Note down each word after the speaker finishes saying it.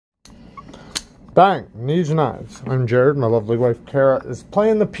Bang, Neeves Knives. I'm Jared. My lovely wife Kara is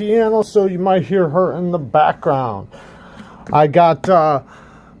playing the piano, so you might hear her in the background. I got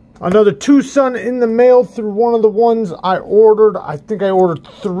another Twosun in the mail through one of the ones I ordered. I think I ordered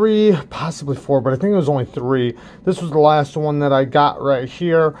 3, possibly 4, but I think it was only 3. This was the last one that I got right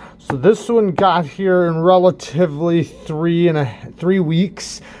here. So this one got here in relatively 3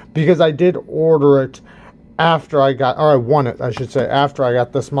 weeks, because I did order it after I got, or I won it, I should say, after I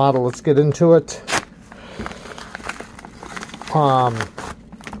got this model. Let's get into it.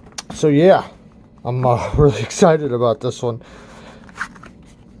 So yeah, I'm really excited about this one.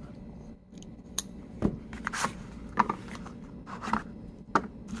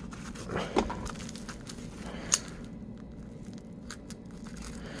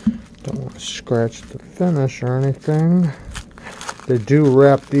 Don't want to scratch the finish or anything. They do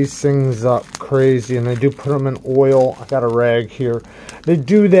wrap these things up crazy, and they do put them in oil. I got a rag here. They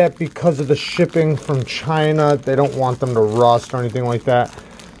do that because of the shipping from China. They don't want them to rust or anything like that.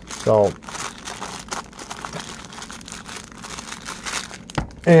 So,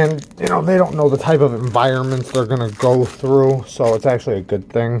 and you know, they don't know the type of environments they're gonna go through, so it's actually a good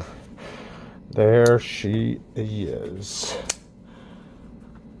thing. There she is.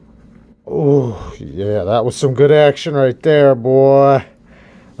 Oh, yeah, that was some good action right there, boy.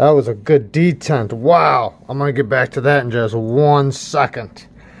 That was a good detent. Wow. I'm going to get back to that in just 1 second.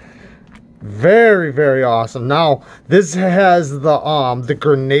 Very, very awesome. Now, this has the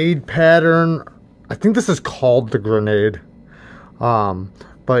grenade pattern. I think this is called the grenade.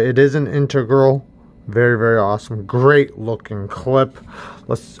 But it is an integral. Very, very awesome. Great looking clip.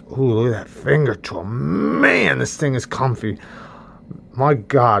 Ooh, look at that finger tool. Man, this thing is comfy. My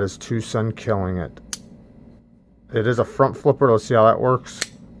God, is Twosun killing it. It is a front flipper. Let's see how that works.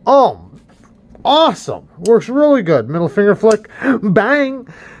 Oh, awesome. Works really good. Middle finger flick. Bang.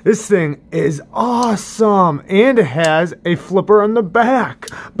 This thing is awesome. And it has a flipper on the back.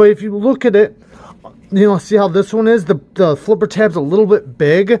 But if you look at it, you know, see how this one is? The flipper tab's a little bit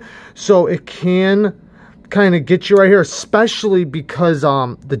big. So it can kind of get you right here. Especially because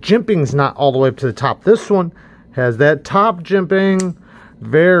the jimping's not all the way up to the top. This one has that top jimping.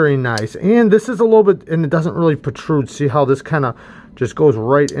 Very nice. And this is a little bit, and it doesn't really protrude. See how this kind of just goes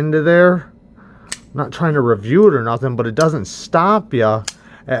right into there? I'm not trying to review it or nothing, but it doesn't stop you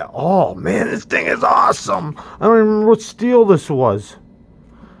at all. Man, this thing is awesome. I don't even remember what steel this was.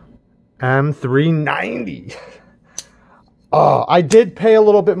 M390. Oh, I did pay a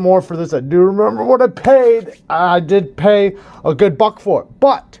little bit more for this. I do remember what I paid. I did pay a good buck for it.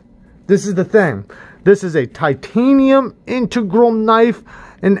 But this is the thing. This is a titanium integral knife,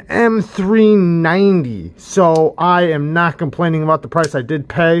 an M390. So I am not complaining about the price I did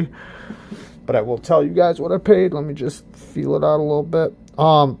pay. But I will tell you guys what I paid. Let me just feel it out a little bit.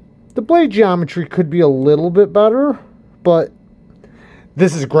 The blade geometry could be a little bit better, but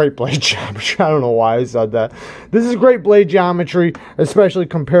this is great blade geometry. I don't know why I said that. This is great blade geometry, especially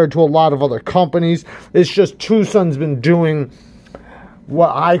compared to a lot of other companies. It's just Twosun's been doing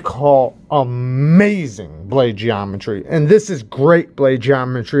what I call amazing blade geometry. And this is great blade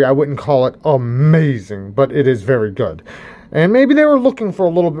geometry. I wouldn't call it amazing, but it is very good. And maybe they were looking for a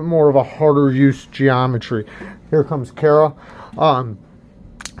little bit more of a harder use geometry. Here comes Kara.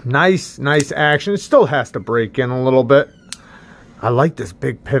 Nice action. It still has to break in a little bit. I like this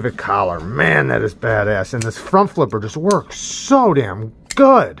big pivot collar. Man, that is badass. And this front flipper just works so damn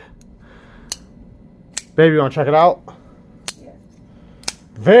good. Baby, you want to check it out?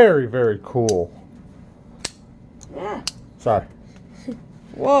 Very, very cool. Yeah. Sorry.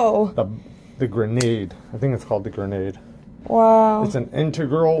 Whoa. The grenade. I think it's called the grenade. Wow. It's an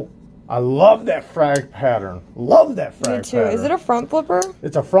integral. I love that frag pattern. Love that frag Me too. pattern. Is it a front flipper?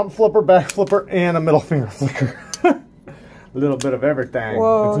 It's a front flipper, back flipper, and a middle finger flicker. A little bit of everything.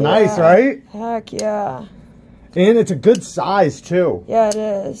 Whoa, it's nice, right? Heck yeah. And it's a good size, too. Yeah, it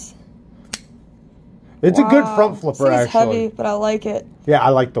is. It's a good front flipper, It's actually. heavy, but I like it. Yeah, I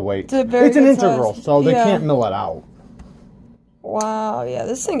like the weight. It's a very It's an good integral, size. so they Yeah. can't mill it out. Wow, yeah,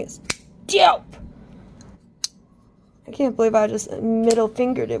 this thing is dope. I can't believe I just middle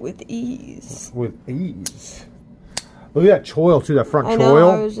fingered it with ease. With ease. Look at that choil, too, that front I know,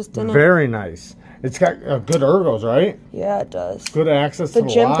 choil. I was just in it. Very nice. It's got good ergos, right? Yeah, it does. Good access The to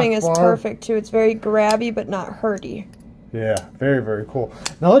the jimping lock is bar. perfect, too. It's very grabby, but not hurty. Yeah, very, very cool.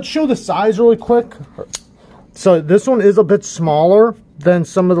 Now, let's show the size really quick. So, this one is a bit smaller than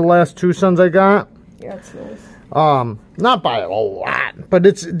some of the last Twosuns I got. Yeah, it's nice. Not by a lot, but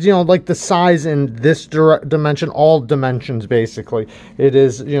it's, you know, like the size in this dimension, all dimensions basically. It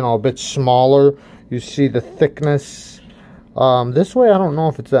is, you know, a bit smaller. You see the thickness This way, I don't know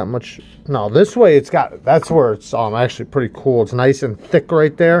if it's that much. No, this way that's where it's actually pretty cool. It's nice and thick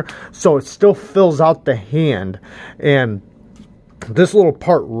right there, so it still fills out the hand. And this little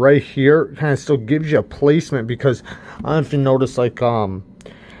part right here kind of still gives you a placement, because I don't know if you notice, like, I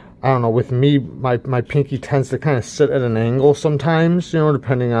don't know, with me, my pinky tends to kind of sit at an angle sometimes, you know,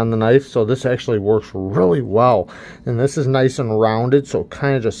 depending on the knife. So this actually works really well. And this is nice and rounded, so it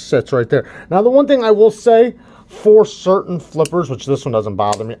kind of just sits right there. Now, the one thing I will say, for certain flippers, which this one doesn't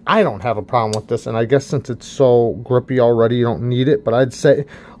bother me, I don't have a problem with this. And I guess since it's so grippy already, you don't need it. But I'd say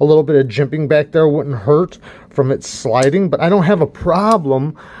a little bit of jimping back there wouldn't hurt from it sliding. But I don't have a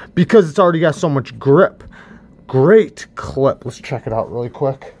problem because it's already got so much grip. Great clip. Let's check it out really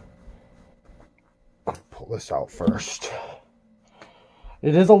quick. I'll pull this out first.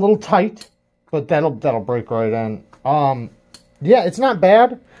 It is a little tight, but that'll break right in. Yeah, it's not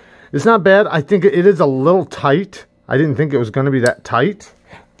bad. It's not bad. I think it is a little tight. I didn't think it was going to be that tight,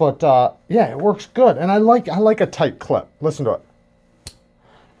 but yeah, it works good. And I like a tight clip. Listen to it.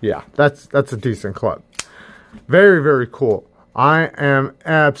 Yeah, that's a decent clip. Very, very cool. I am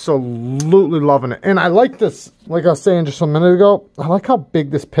absolutely loving it. And I like this, like I was saying just a minute ago, I like how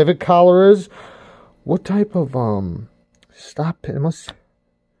big this pivot collar is. What type of stop pin? What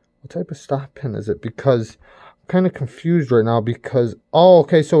type of stop pin is it? Because I'm kind of confused right now because, oh,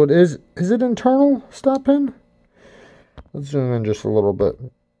 okay, so it is it internal stop pin? Let's zoom in just a little bit.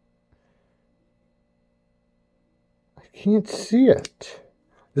 I can't see it.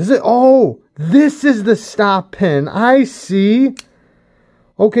 Is it? Oh, this is the stop pin. I see.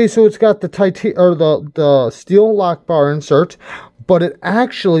 Okay, so it's got the the steel lock bar insert, but it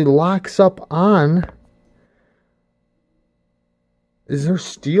actually locks up on. Is there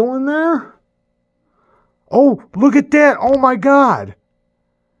steel in there? Oh, look at that! Oh my God!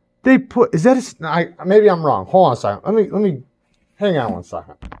 They put, is that a? Maybe I'm wrong. Hold on a second. Let me. Hang on one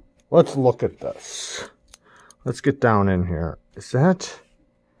second. Let's look at this. Let's get down in here. Is that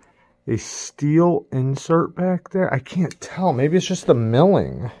a steel insert back there? I can't tell. Maybe it's just the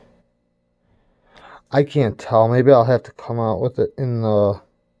milling. I can't tell. Maybe I'll have to come out with it in the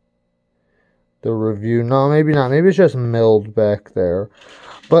review. No, maybe not. Maybe it's just milled back there.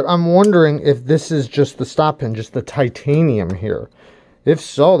 But I'm wondering if this is just the stop pin, just the titanium here. If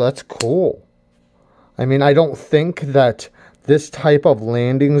so, that's cool. I mean, I don't think that this type of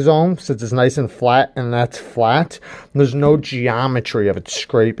landing zone, since it's nice and flat, and that's flat, there's no geometry of it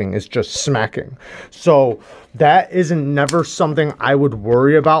scraping. It's just smacking. So that isn't never something I would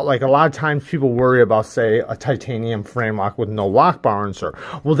worry about. Like a lot of times people worry about, say, a titanium frame lock with no lock bar insert.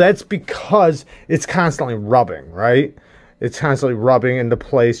 Well, that's because it's constantly rubbing, right? It's constantly rubbing into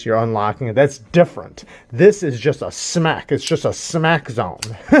place. You're unlocking it. That's different. This is just a smack. It's just a smack zone.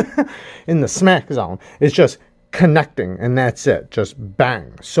 In the smack zone, it's just connecting, and that's it. Just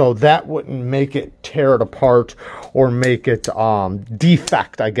bang. So that wouldn't make it tear it apart or make it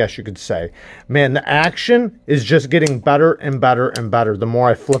defect, I guess you could say. Man, the action is just getting better and better and better. The more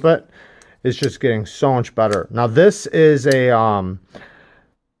I flip it, it's just getting so much better. Now this is a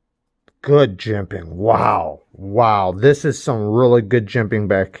good jimping. Wow. Wow. This is some really good jimping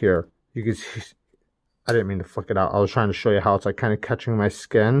back here. You can see, I didn't mean to flick it out. I was trying to show you how it's like kind of catching my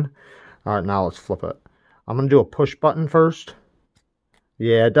skin. All right, now let's flip it. I'm going to do a push button first.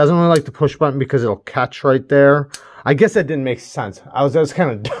 Yeah, it doesn't really like the push button because it'll catch right there. I guess that didn't make sense. I was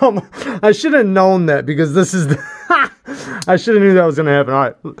kind of dumb. I should have known that because this is the I should have knew that was going to happen. All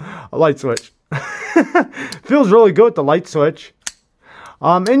right, a light switch. Feels really good with the light switch.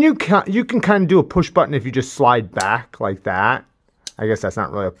 And you can kind of do a push button if you just slide back like that. I guess that's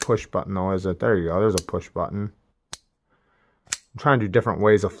not really a push button though, is it? There you go. There's a push button. I'm trying to do different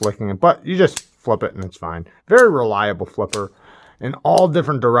ways of flicking it, but you just flip it and it's fine. Very reliable flipper in all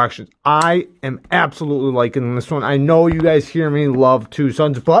different directions. I am absolutely liking this one. I know you guys hear me love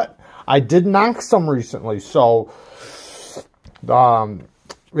Twosuns, but I did knock some recently, so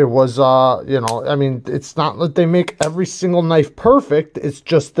it was, you know, I mean, it's not that they make every single knife perfect. It's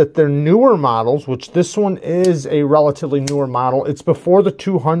just that they're newer models, which this one is a relatively newer model. It's before the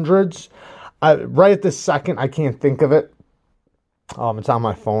 200s. Right at this second, I can't think of it. It's on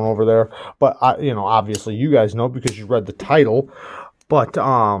my phone over there. But, you know, obviously you guys know because you read the title. But,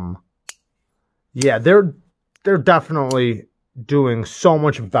 yeah, they're definitely doing so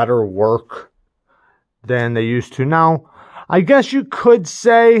much better work than they used to. Now, I guess you could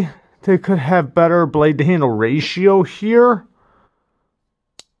say they could have better blade to handle ratio here.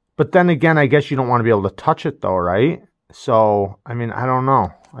 But then again, I guess you don't want to be able to touch it though, right? So, I mean, I don't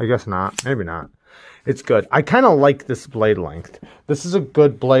know. I guess not. Maybe not. It's good. I kind of like this blade length. This is a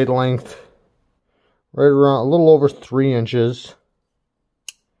good blade length. Right around a little over 3 inches.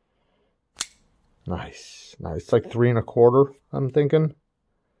 Nice. Nice. It's like 3 1/4, I'm thinking.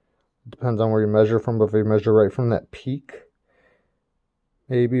 Depends on where you measure from, but if you measure right from that peak,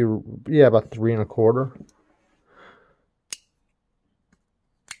 maybe, yeah, about 3 1/4.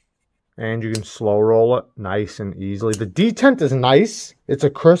 And you can slow roll it nice and easily. The detent is nice. It's a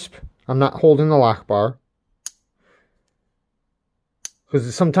crisp. I'm not holding the lock bar.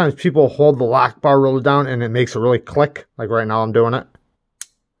 Because sometimes people hold the lock bar really down and it makes it really click. Like right now I'm doing it.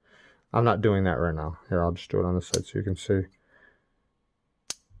 I'm not doing that right now. Here, I'll just do it on this side so you can see.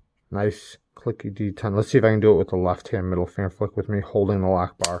 Nice clicky detent. Let's see if I can do it with the left hand middle finger flick with me holding the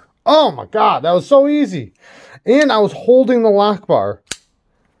lock bar. Oh my God, that was so easy. And I was holding the lock bar.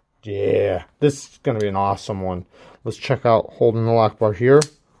 Yeah, this is going to be an awesome one. Let's check out holding the lock bar here.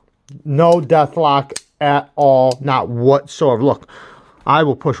 No death lock at all. Not whatsoever. Look, I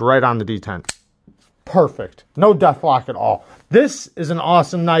will push right on the detent. Perfect. No death lock at all. This is an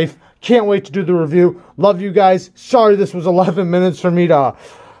awesome knife. Can't wait to do the review. Love you guys. Sorry this was 11 minutes for me to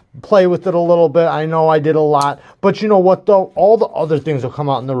play with it a little bit. I know I did a lot. But you know what, though? All the other things will come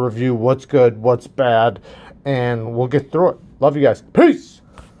out in the review. What's good, what's bad. And we'll get through it. Love you guys. Peace.